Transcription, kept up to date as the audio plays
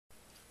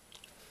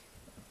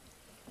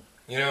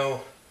You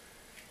know,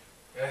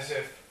 as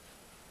if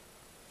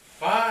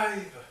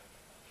 5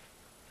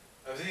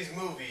 of these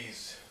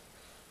movies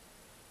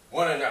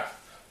weren't enough.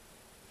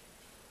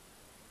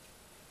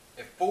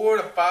 If 4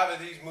 to 5 of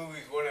these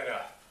movies weren't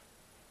enough.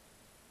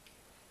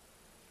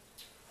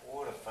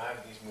 4 to 5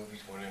 of these movies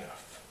weren't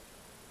enough.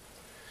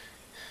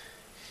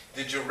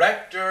 The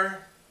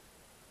director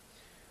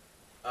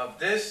of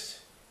these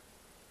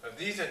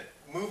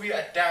movie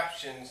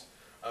adaptations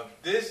of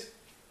this,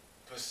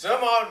 for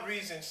some odd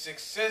reason,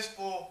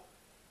 successful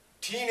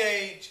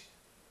teenage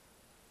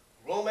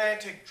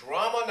romantic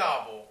drama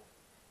novel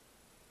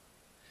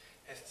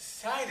has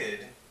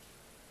decided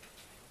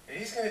that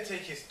he's going to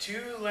take his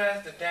 2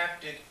 last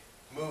adapted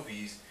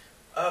movies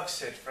of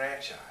said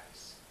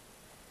franchise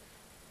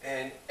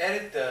and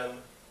edit them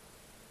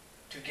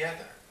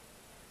together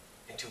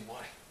into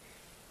one.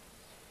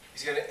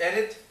 He's going to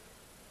edit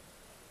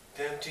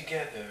them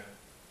together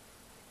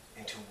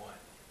into one.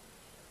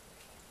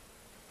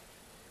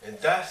 And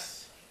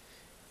thus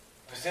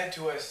present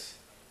to us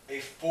a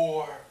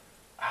 4-hour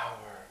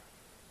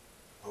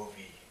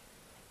movie.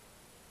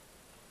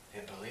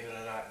 And believe it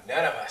or not,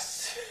 none of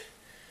us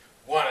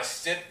want to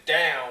sit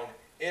down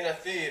in a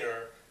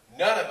theater.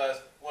 None of us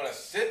want to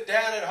sit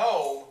down at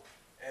home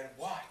and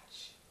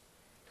watch.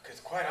 Because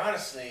quite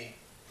honestly,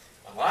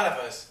 a lot of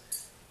us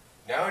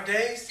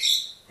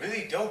nowadays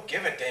really don't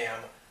give a damn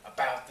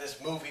about this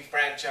movie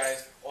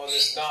franchise or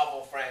this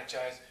novel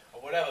franchise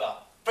or whatever the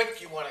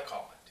frick you want to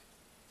call it.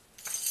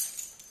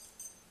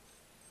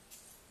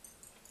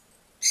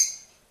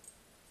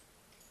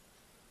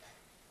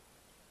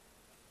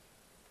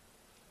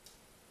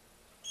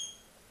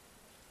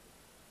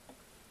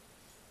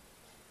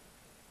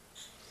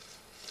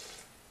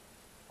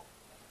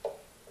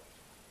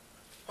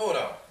 Hold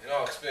on, and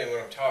I'll explain what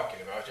I'm talking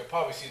about. You'll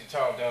probably see the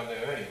title down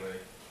there anyway.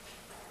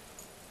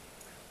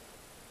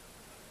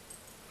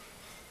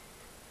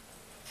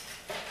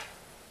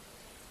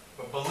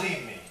 But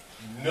believe me,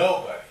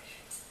 nobody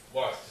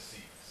wants to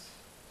see this.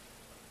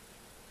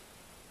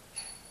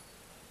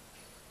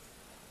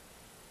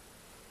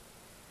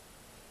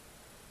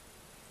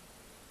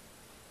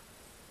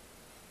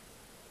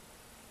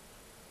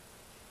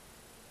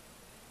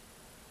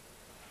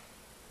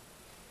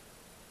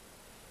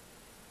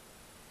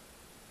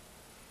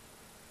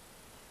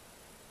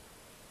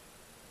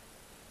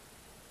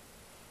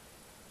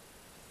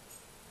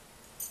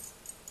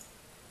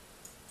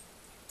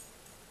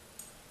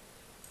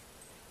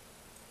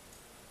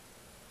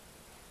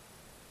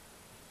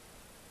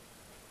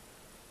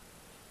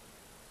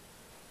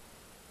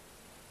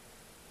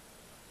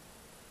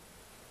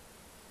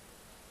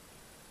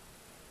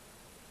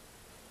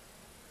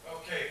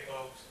 Okay,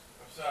 folks,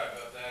 I'm sorry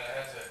about that.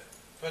 I had to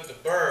put the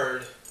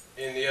bird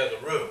in the other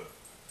room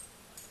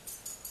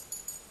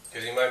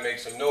because he might make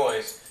some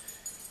noise.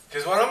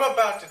 Because what I'm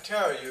about to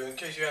tell you, in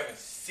case you haven't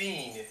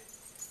seen,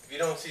 if you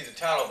don't see the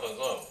title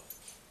below,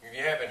 if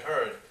you haven't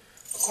heard,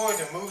 according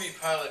to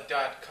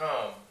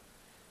MoviePilot.com,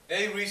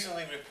 they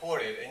recently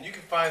reported, and you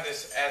can find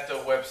this at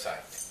their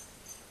website,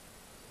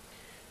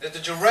 that the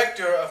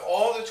director of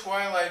all the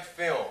Twilight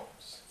films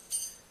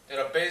that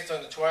are based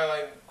on the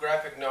Twilight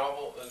graphic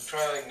novel, the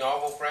Twilight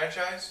novel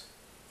franchise,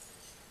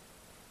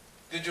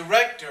 the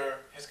director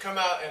has come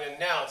out and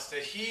announced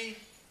that he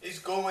is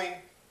going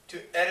to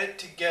edit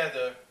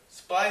together,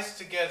 splice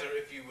together,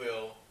 if you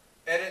will,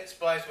 edit,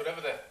 splice, whatever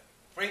the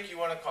freak you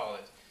want to call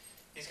it.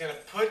 He's going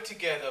to put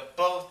together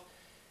both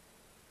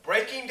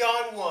Breaking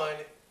Dawn 1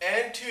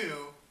 and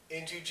 2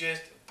 into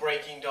just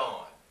Breaking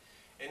Dawn.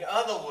 In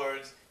other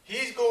words,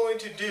 he's going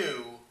to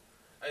do,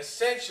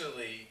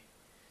 essentially,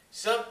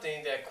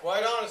 something that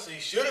quite honestly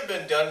should have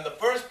been done in the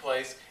first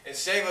place and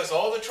save us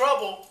all the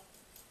trouble.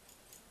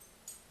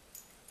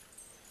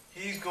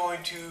 He's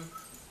going to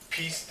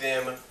piece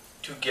them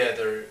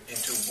together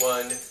into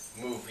one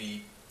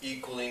movie,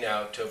 equaling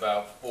out to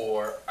about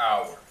 4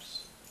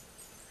 hours.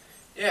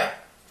 Yeah,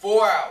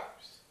 4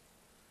 hours.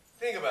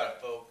 Think about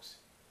it, folks.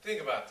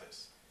 Think about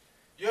this.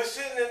 You're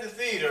sitting in the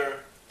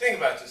theater. Think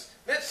about this.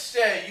 Let's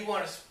say you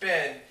want to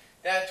spend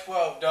that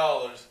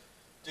 $12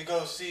 to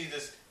go see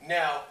this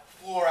now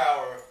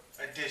 4-hour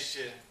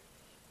edition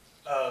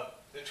of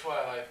the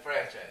Twilight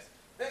franchise.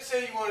 Let's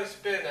say you want to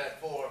spend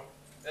that $12,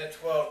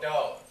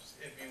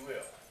 if you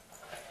will.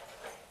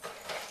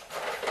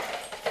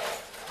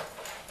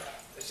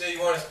 Let's say you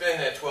want to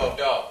spend that $12.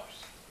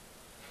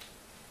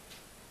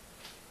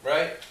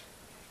 Right?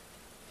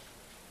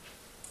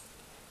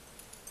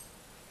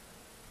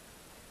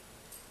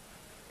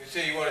 Let's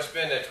say you want to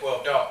spend that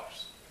 $12.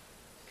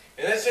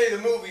 And let's say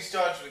the movie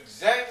starts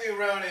exactly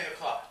around 8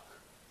 o'clock.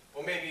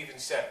 Or maybe even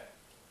 7.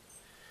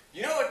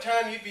 You know what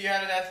time you'd be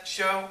out of that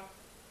show?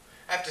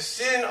 After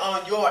sitting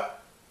on your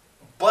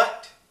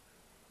butt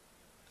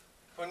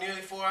for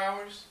nearly 4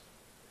 hours?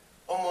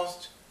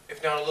 Almost,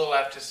 if not a little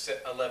after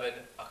 11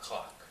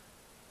 o'clock.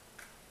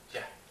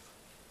 Yeah.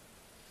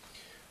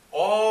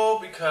 All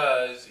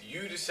because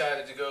you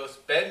decided to go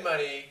spend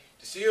money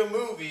to see a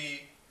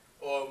movie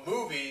or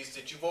movies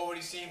that you've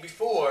already seen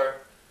before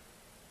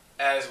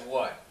as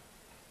what?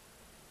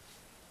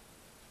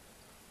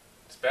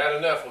 bad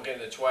enough we're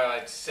getting the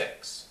Twilight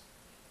 6.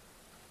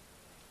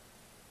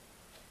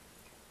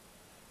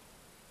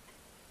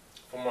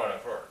 From what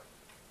I've heard.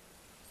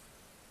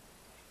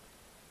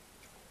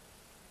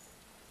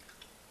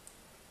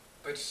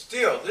 But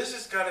still, this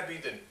has got to be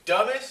the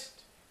dumbest,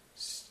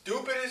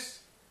 stupidest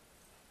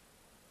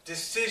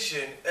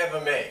decision ever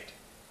made.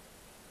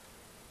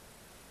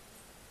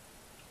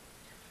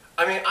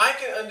 I mean, I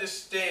can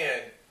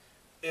understand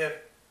if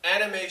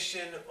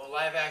animation or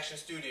live action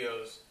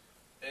studios,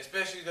 and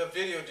especially the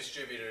video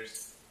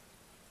distributors,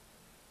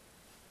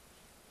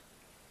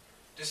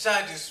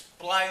 decide to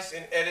splice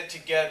and edit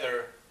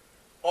together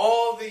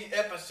all the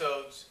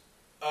episodes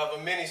of a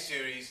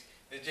miniseries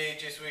that they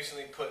just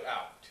recently put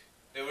out.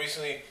 They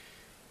recently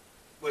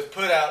was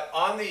put out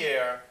on the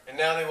air, and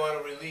now they want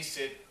to release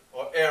it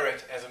or air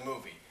it as a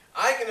movie.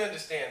 I can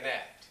understand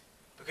that,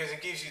 because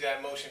it gives you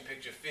that motion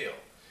picture feel.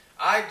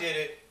 I did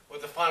it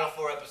with the final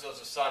 4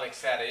 episodes of Sonic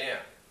SatAM.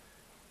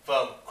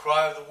 From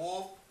Cry of the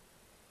Wolf,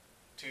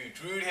 to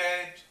Druid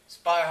Hedge,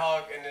 Spy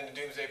Hog, and then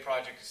the Doomsday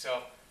Project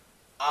itself.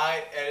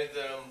 I edited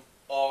them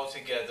all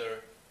together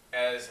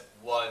as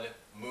one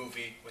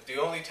movie, with the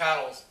only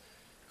titles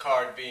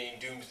card being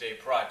Doomsday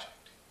Project.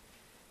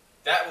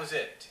 That was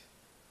it.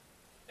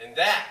 And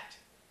that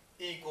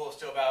equals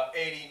to about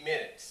 80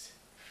 minutes.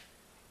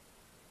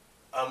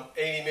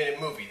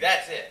 80-minute movie.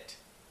 That's it.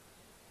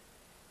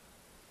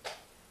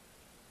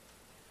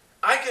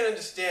 I can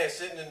understand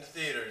sitting in the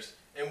theaters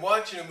and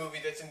watching a movie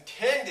that's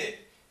intended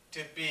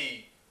to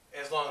be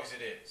as long as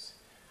it is.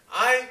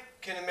 I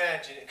can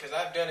imagine, because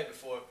I've done it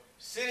before,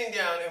 sitting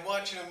down and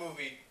watching a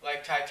movie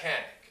like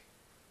Titanic,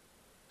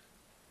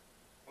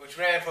 which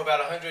ran for about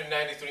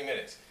 193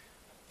 minutes.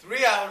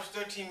 3 hours,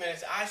 13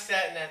 minutes, I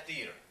sat in that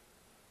theater.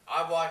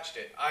 I watched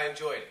it. I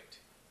enjoyed it.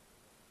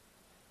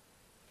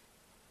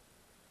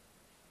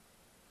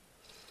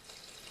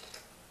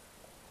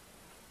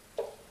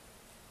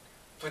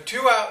 For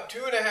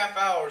 2.5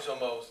 hours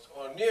almost,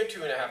 or near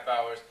 2.5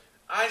 hours,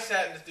 I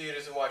sat in the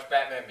theaters and watched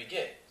Batman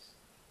Begins.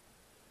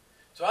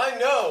 So I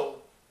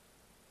know,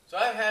 so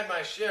I've had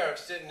my share of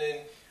sitting in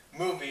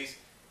movies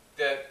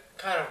that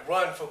kind of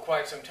run for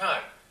quite some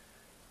time.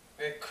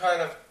 They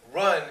kind of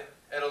run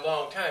at a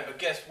long time, but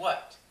guess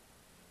what?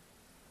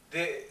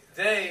 They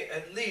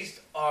at least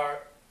are,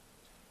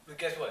 but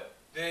guess what?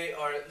 They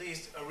are at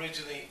least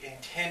originally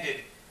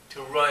intended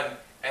to run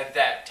at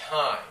that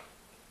time.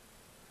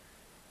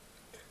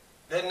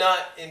 They're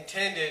not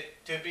intended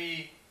to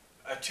be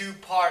a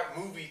 2-part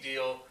movie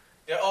deal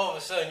that all of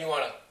a sudden you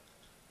want to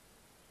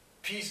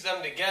piece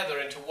them together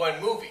into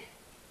one movie.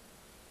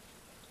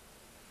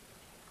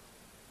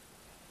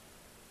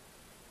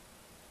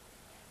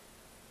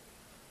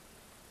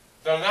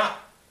 They're not.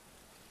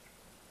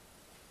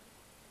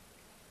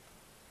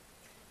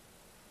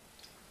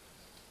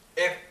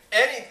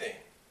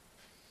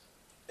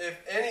 If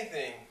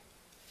anything,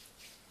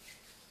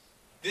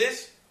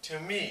 this to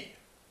me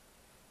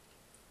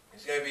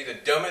is going to be the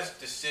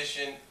dumbest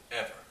decision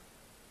ever.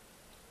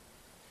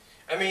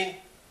 I mean,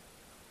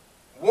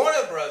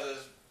 Warner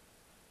Brothers,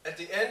 at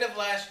the end of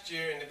last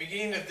year and the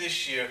beginning of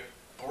this year,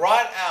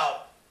 brought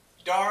out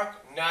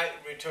Dark Knight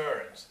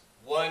Returns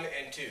 1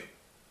 and 2.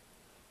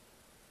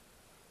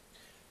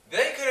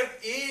 They could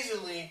have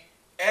easily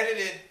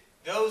edited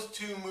those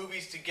 2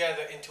 movies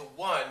together into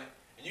one,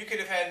 and you could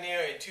have had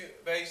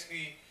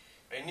basically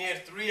a near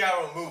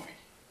 3-hour movie.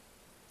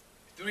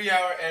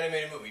 3-hour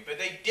animated movie. But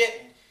they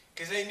didn't,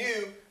 because they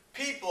knew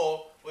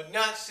people would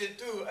not sit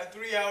through a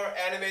 3-hour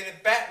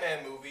animated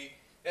Batman movie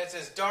that's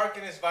as dark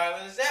and as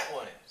violent as that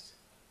one is.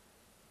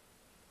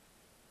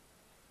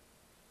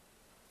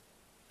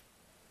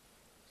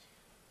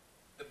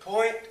 The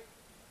point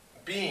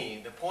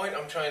being, the point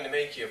I'm trying to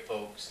make here,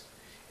 folks,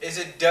 is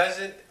it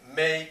doesn't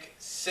make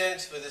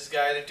sense for this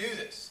guy to do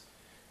this.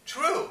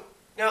 True.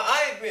 Now,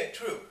 I admit,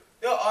 true,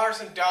 there are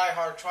some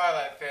die-hard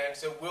Twilight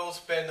fans that will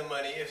spend the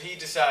money if he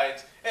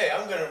decides, hey,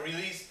 I'm going to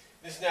release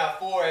this now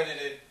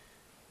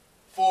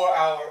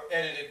 4-hour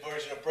edited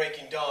version of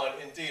Breaking Dawn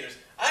in theaters.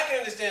 I can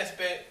understand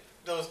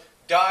those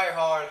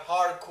die-hard,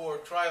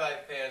 hardcore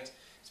Twilight fans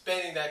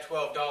spending that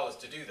 $12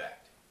 to do that.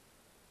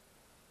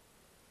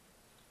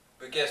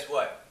 But guess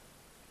what?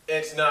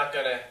 It's not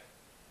going to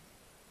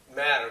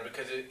matter,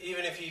 because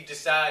even if he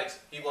decides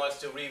he wants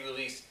to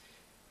re-release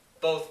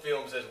both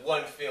films as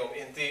one film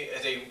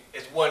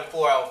as one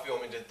 4-hour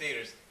film into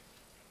theaters,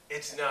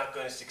 it's not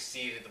going to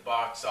succeed at the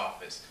box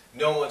office.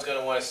 No one's going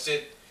to want to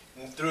sit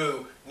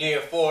through near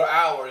 4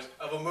 hours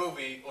of a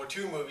movie or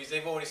 2 movies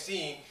they've already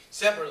seen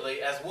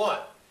separately as one.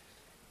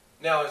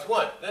 Now as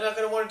one. They're not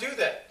going to want to do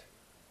that.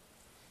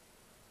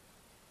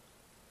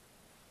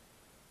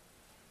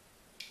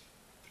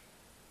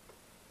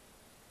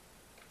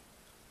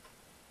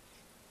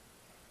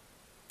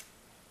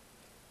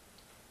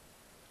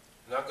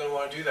 Not going to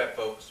want to do that,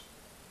 folks.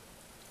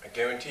 I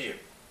guarantee you.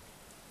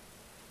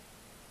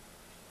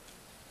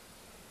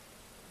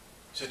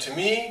 So to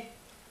me,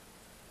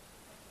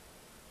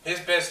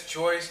 his best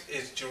choice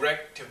is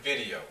direct to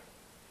video.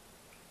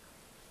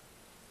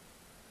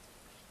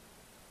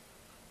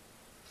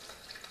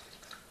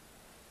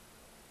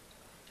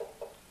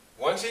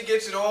 Once he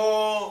gets it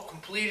all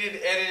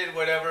completed, edited,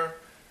 whatever,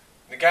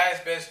 the guy's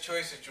best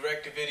choice is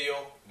direct-to-video,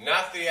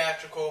 not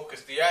theatrical,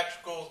 because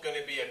theatrical is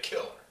going to be a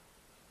killer.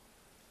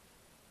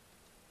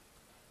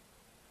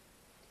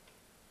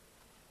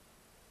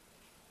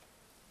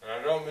 And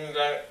I don't mean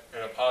that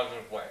in a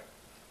positive way.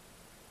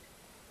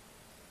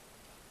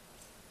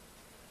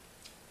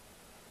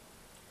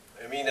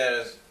 I mean that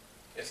as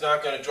it's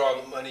not going to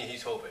draw the money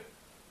he's hoping.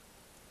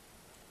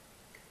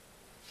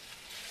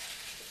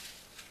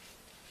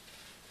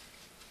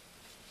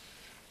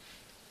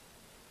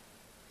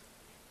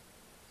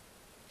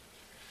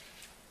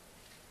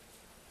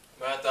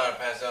 But I thought I'd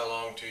pass that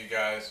along to you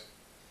guys.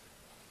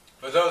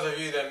 For those of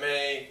you that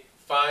may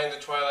find the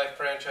Twilight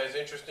franchise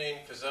interesting,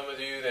 for some of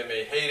you that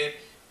may hate it,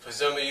 for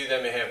some of you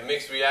that may have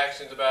mixed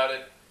reactions about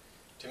it,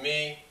 to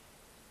me,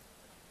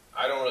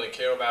 I don't really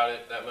care about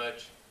it that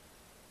much.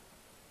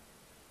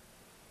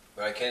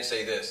 But I can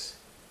say this.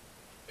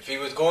 If he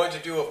was going to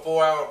do a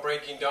 4-hour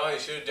Breaking Dawn, he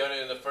should have done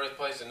it in the first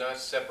place and not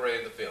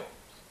separated the films.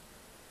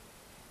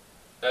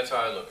 That's how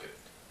I look at it.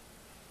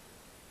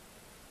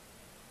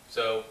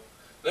 So,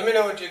 let me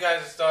know what you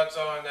guys' thoughts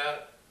are on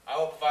that. I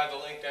will provide the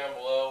link down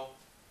below.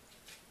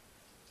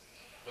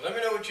 But let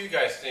me know what you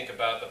guys think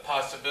about the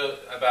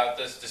possibility, about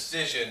this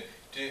decision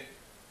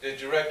the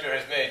director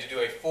has made to do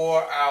a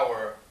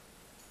 4-hour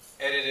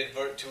edited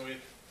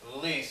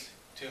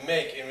to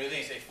make and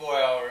release a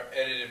 4-hour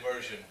edited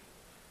version,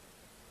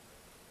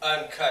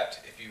 uncut,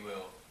 if you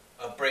will,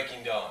 of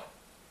Breaking Dawn.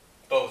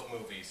 Both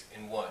movies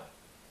in one.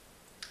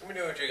 Let me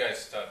know what your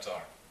guys' thoughts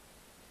are.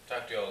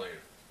 Talk to y'all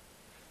later.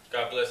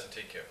 God bless and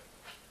take care.